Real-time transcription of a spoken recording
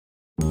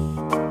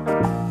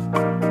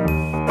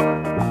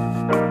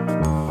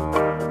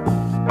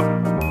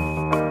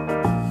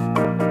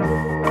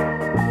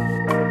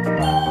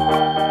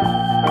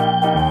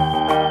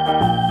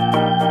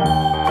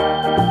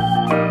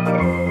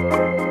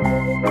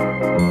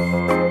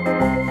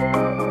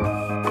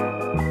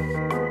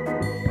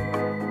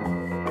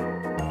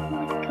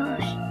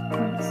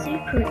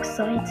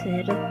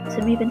excited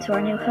to move into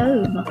our new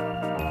home.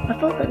 I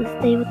thought that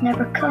this day would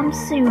never come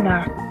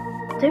sooner.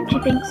 Don't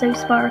you think so,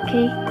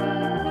 Sparky? No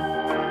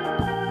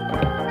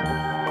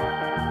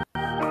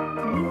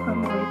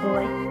hungry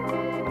boy.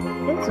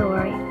 It's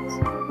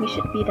alright. We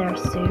should be there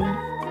soon.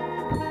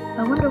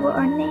 I wonder what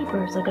our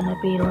neighbors are gonna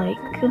be like.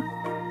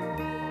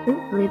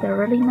 Hopefully they're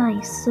really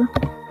nice.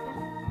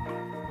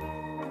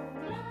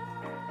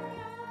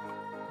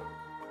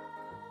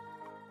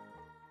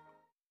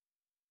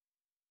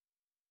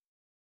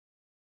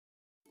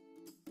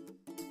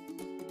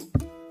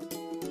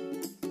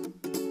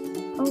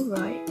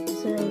 Alright,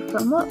 so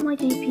from what my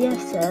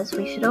GPS says,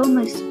 we should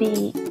almost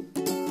be...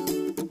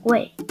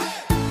 Wait,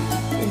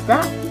 is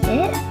that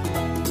it?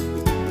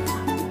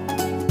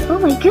 Oh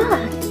my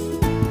god!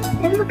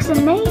 It looks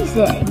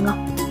amazing!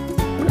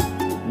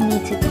 We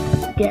need to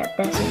get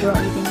better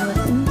driving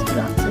lessons, but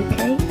that's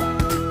okay.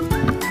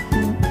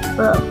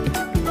 But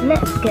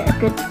let's get a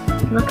good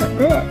look at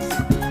this.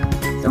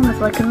 It's almost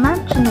like a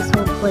mansion, this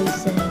whole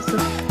place is. It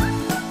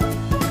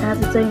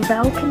has its own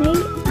balcony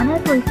and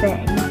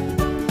everything.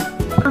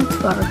 Come,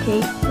 Sparky,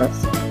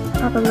 let's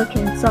have a look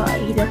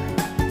inside.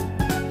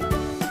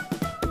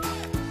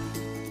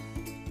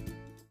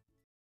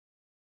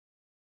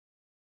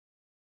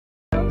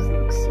 This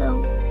looks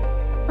so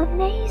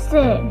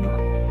amazing!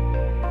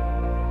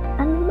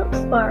 And look,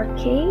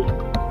 Sparky,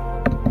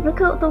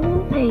 look at the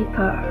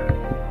wallpaper.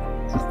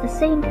 It's just the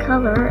same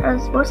colour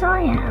as what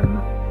I am.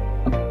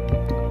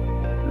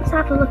 Let's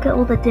have a look at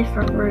all the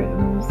different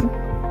rooms.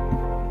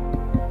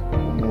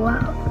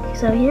 Wow,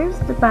 so here's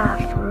the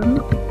bathroom.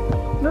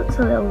 Looks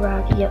a little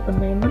raggy at the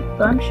moment,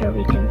 but I'm sure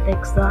we can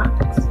fix that.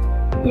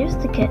 Here's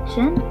the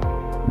kitchen.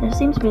 There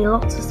seems to be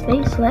lots of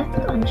space left.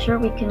 I'm sure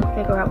we can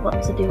figure out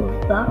what to do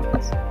with that.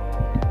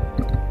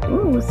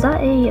 Ooh, is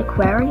that a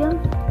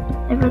aquarium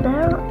over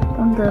there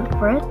on the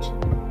fridge?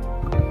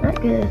 That's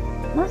good.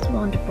 That's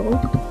wonderful.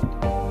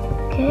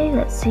 Okay,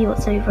 let's see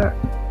what's over.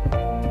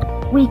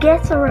 We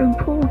get our own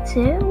pool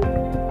too?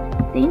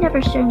 They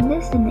never shown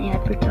this in the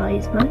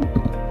advertisement.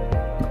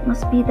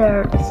 Must be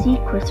their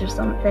secret or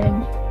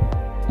something.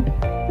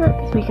 Look,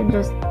 we can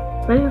just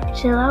both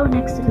chill out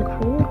next to the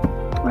pool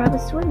or have a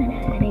swim in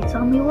it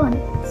anytime we want.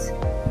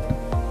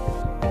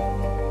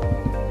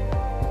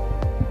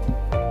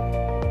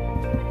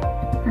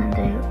 And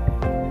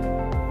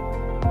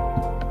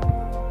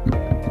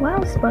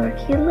wow,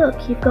 Sparky,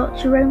 look, you've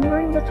got your own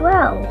room as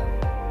well.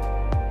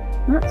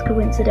 That's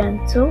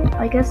coincidental.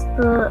 I guess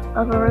the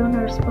other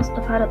owners must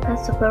have had a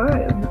pet of their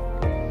own.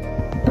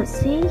 But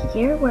see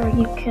here where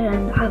you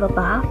can have a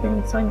bath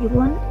anytime you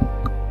want.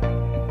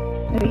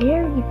 Over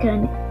here you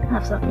can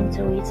have something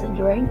to eat and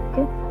drink.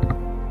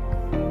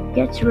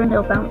 Get your own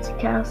little bouncy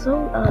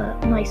castle, a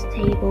nice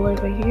table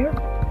over here.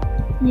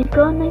 And you've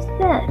got a nice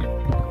bed.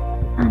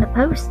 And a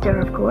poster,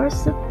 of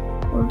course, with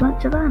a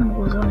bunch of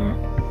animals on it.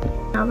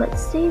 Now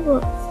let's see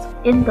what's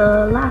in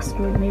the last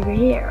room over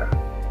here.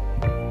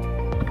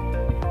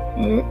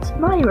 It's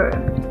my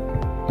room.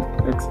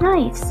 Looks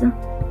nice.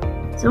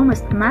 It's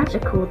almost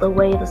magical the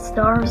way the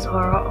stars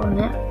are on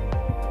it,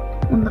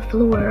 on the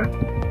floor.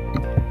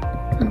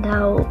 And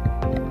how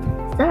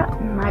is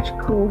that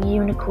magical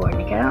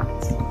unicorn cat?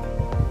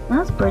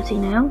 That's pretty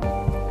now.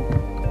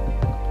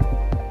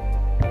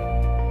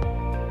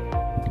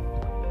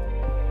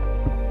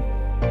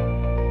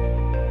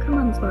 Come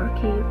on,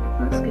 Sparky,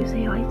 let's go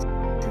say hi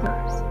to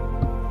theirs.